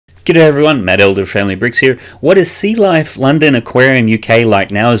G'day everyone, Matt Elder of Family Bricks here. What is Sea Life London Aquarium UK like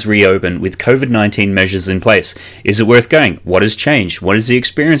now as reopened with COVID-19 measures in place? Is it worth going? What has changed? What is the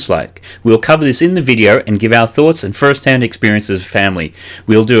experience like? We'll cover this in the video and give our thoughts and first-hand experiences of family.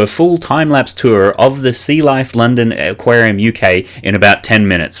 We'll do a full time-lapse tour of the Sea Life London Aquarium UK in about 10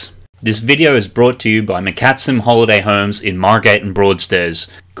 minutes. This video is brought to you by McCatsim Holiday Homes in Margate and Broadstairs.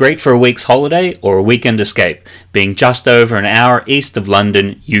 Great for a week's holiday or a weekend escape, being just over an hour east of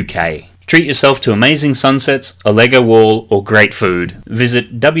London, UK. Treat yourself to amazing sunsets, a Lego wall, or great food.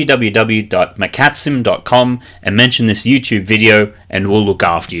 Visit www.mccatsim.com and mention this YouTube video and we'll look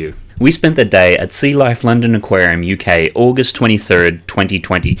after you. We spent the day at Sea Life London Aquarium UK August 23rd,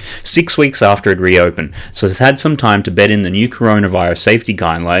 2020, 6 weeks after it reopened, so it's had some time to bed in the new coronavirus safety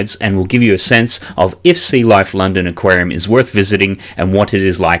guidelines and will give you a sense of if Sea Life London Aquarium is worth visiting and what it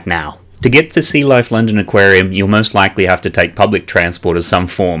is like now. To get to Sea Life London Aquarium, you'll most likely have to take public transport of some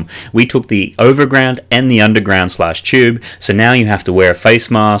form. We took the overground and the underground/tube, so now you have to wear a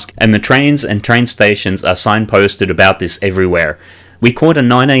face mask, and the trains and train stations are signposted about this everywhere. We caught a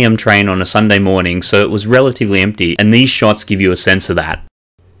 9 AM train on a Sunday morning, so it was relatively empty, and these shots give you a sense of that.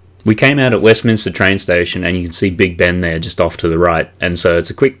 We came out at Westminster train station, and you can see Big Ben there just off to the right, and so it's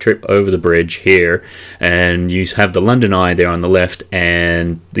a quick trip over the bridge here, and you have the London Eye there on the left,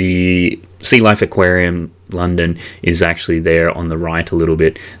 and the Sea Life Aquarium London is actually there on the right a little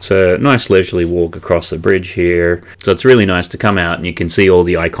bit. So nice leisurely walk across the bridge here. So it's really nice to come out and you can see all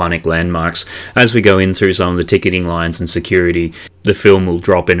the iconic landmarks. As we go in through some of the ticketing lines and security, the film will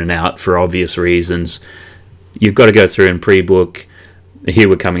drop in and out for obvious reasons. You've got to go through and pre-book. Here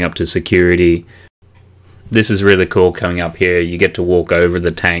we're coming up to security. This is really cool coming up here. You get to walk over the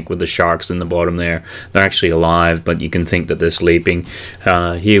tank with the sharks in the bottom there. They're actually alive, but you can think that they're sleeping.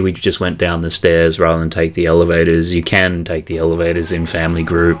 Here we just went down the stairs rather than take the elevators. You can take the elevators in family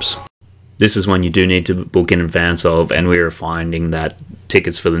groups. This is one you do need to book in advance of, and we are finding that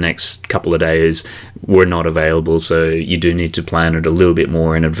tickets for the next couple of days were not available, so you do need to plan it a little bit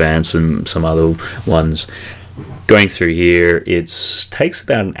more in advance than some other ones. Going through here, it takes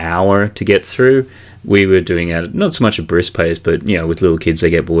about an hour to get through. We were doing it not so much a brisk pace, but you know, with little kids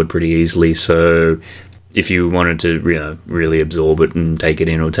they get bored pretty easily, so if you wanted to really absorb it and take it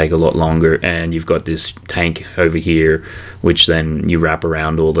in, it'll take a lot longer. And you've got this tank over here which then you wrap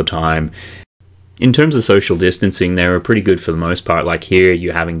around all the time. In terms of social distancing, they were pretty good for the most part. Like here,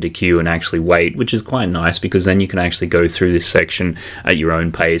 you're having to queue and actually wait, which is quite nice because then you can actually go through this section at your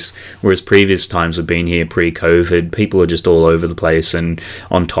own pace. Whereas previous times we've been here pre-COVID, people are just all over the place and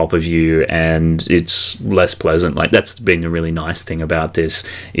on top of you, and it's less pleasant. Like that's been a really nice thing about this,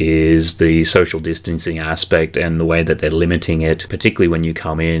 is the social distancing aspect and the way that they're limiting it. Particularly when you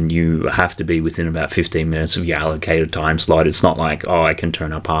come in, you have to be within about 15 minutes of your allocated time slot. It's not like, oh, I can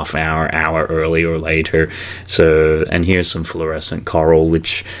turn up half an hour early or later. So, and here's some fluorescent coral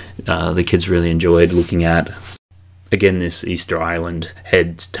which the kids really enjoyed looking at. Again, this Easter Island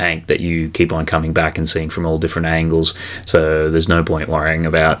head tank that you keep on coming back and seeing from all different angles, so there's no point worrying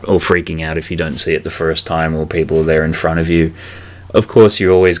about or freaking out if you don't see it the first time or people are there in front of you. Of course,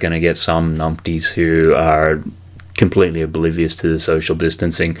 you're always going to get some numpties who are completely oblivious to the social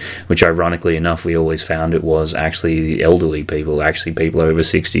distancing, which ironically enough we always found it was actually the elderly people, actually people over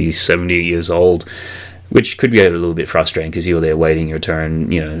 60, 70 years old, which could be a little bit frustrating because you're there waiting your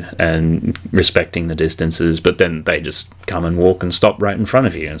turn, you know, and respecting the distances, but then they just come and walk and stop right in front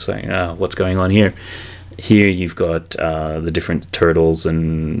of you and say, oh, what's going on here? Here you've got the different turtles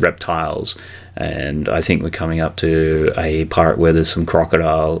and reptiles, and I think we're coming up to a part where there's some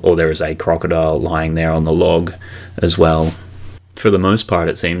crocodile, or there is a crocodile lying there on the log as well. For the most part,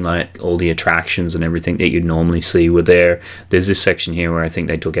 it seemed like all the attractions and everything that you'd normally see were there. There's this section here where I think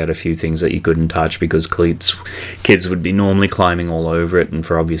they took out a few things that you couldn't touch because kids would be normally climbing all over it, and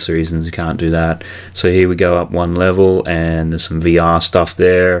for obvious reasons you can't do that. So here we go up one level and there's some VR stuff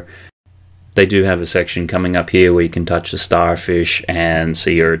there. They do have a section coming up here where you can touch the starfish and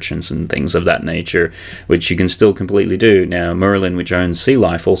sea urchins and things of that nature, which you can still completely do. Now, Merlin, which owns Sea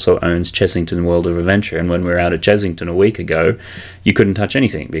Life, also owns Chessington World of Adventure, and when we were out at Chessington a week ago, you couldn't touch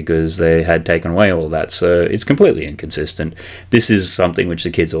anything because they had taken away all that, so it's completely inconsistent. This is something which the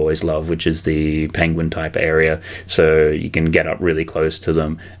kids always love, which is the penguin type area, so you can get up really close to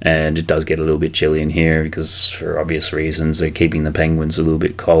them, and it does get a little bit chilly in here because for obvious reasons they're keeping the penguins a little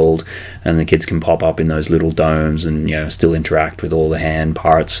bit cold, and the kids can pop up in those little domes and, you know, still interact with all the hand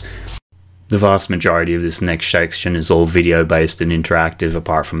parts. The vast majority of this next section is all video based and interactive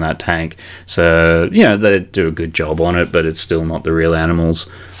apart from that tank, so you know they do a good job on it, but it's still not the real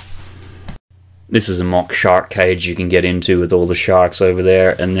animals. This is a mock shark cage you can get into with all the sharks over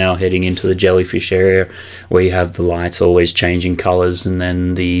there, and now heading into the jellyfish area where you have the lights always changing colours, and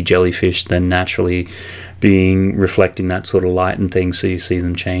then the jellyfish then naturally being reflecting that sort of light and things, so you see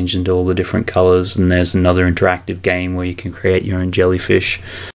them change into all the different colours. And there's another interactive game where you can create your own jellyfish.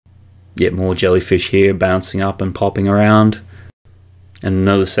 Yet more jellyfish here bouncing up and popping around. And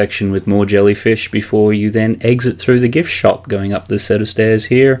another section with more jellyfish before you then exit through the gift shop, going up this set of stairs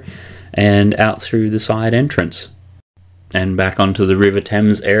here and out through the side entrance and back onto the River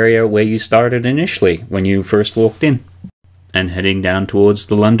Thames area where you started initially when you first walked in, and heading down towards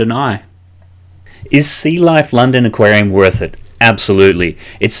the London Eye. Is Sea Life London Aquarium worth it? Absolutely.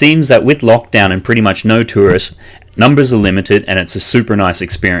 It seems that with lockdown and pretty much no tourists, numbers are limited, and it's a super nice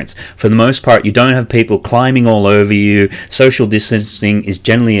experience. For the most part, you don't have people climbing all over you, social distancing is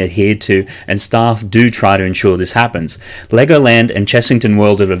generally adhered to, and staff do try to ensure this happens. Legoland and Chessington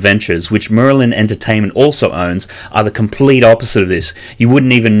World of Adventures, which Merlin Entertainment also owns, are the complete opposite of this. You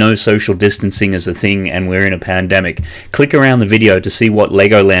wouldn't even know social distancing is a thing, and we're in a pandemic. Click around the video to see what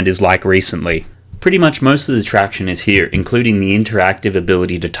Legoland is like recently. Pretty much most of the attraction is here, including the interactive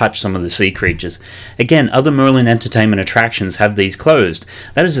ability to touch some of the sea creatures. Again, other Merlin Entertainment attractions have these closed.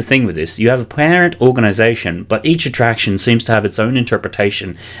 That is the thing with this. You have a parent organization, but each attraction seems to have its own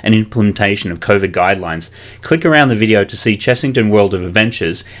interpretation and implementation of COVID guidelines. Click around the video to see Chessington World of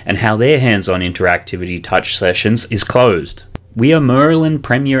Adventures and how their hands-on interactivity touch sessions is closed. We are Merlin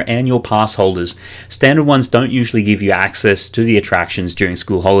Premier Annual Pass holders. Standard ones don't usually give you access to the attractions during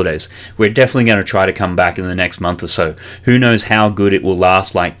school holidays. We're definitely going to try to come back in the next month or so. Who knows how good it will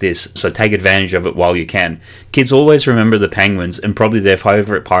last like this, so take advantage of it while you can. Kids always remember the penguins, and probably their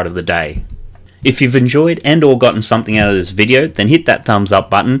favourite part of the day. If you've enjoyed and or gotten something out of this video, then hit that thumbs up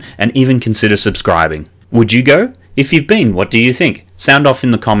button and even consider subscribing. Would you go? If you've been, what do you think? Sound off in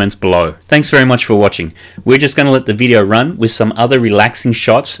the comments below. Thanks very much for watching. We're just going to let the video run with some other relaxing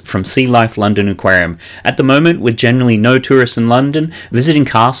shots from Sea Life London Aquarium. At the moment, with generally no tourists in London, visiting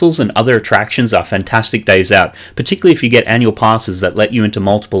castles and other attractions are fantastic days out, particularly if you get annual passes that let you into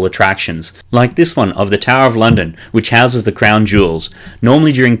multiple attractions, like this one of the Tower of London, which houses the crown jewels.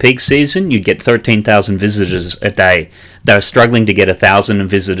 Normally during peak season, you'd get 13,000 visitors a day. They're struggling to get 1,000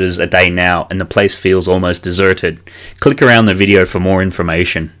 visitors a day now, and the place feels almost deserted. Click around the video for more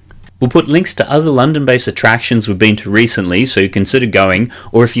information. We'll put links to other London-based attractions we've been to recently, so you consider going,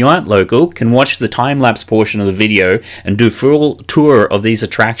 or if you aren't local, can watch the time-lapse portion of the video and do a full tour of these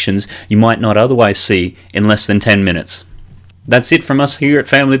attractions you might not otherwise see in less than 10 minutes. That's it from us here at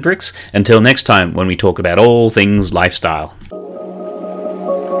Family Bricks. Until next time, when we talk about all things lifestyle.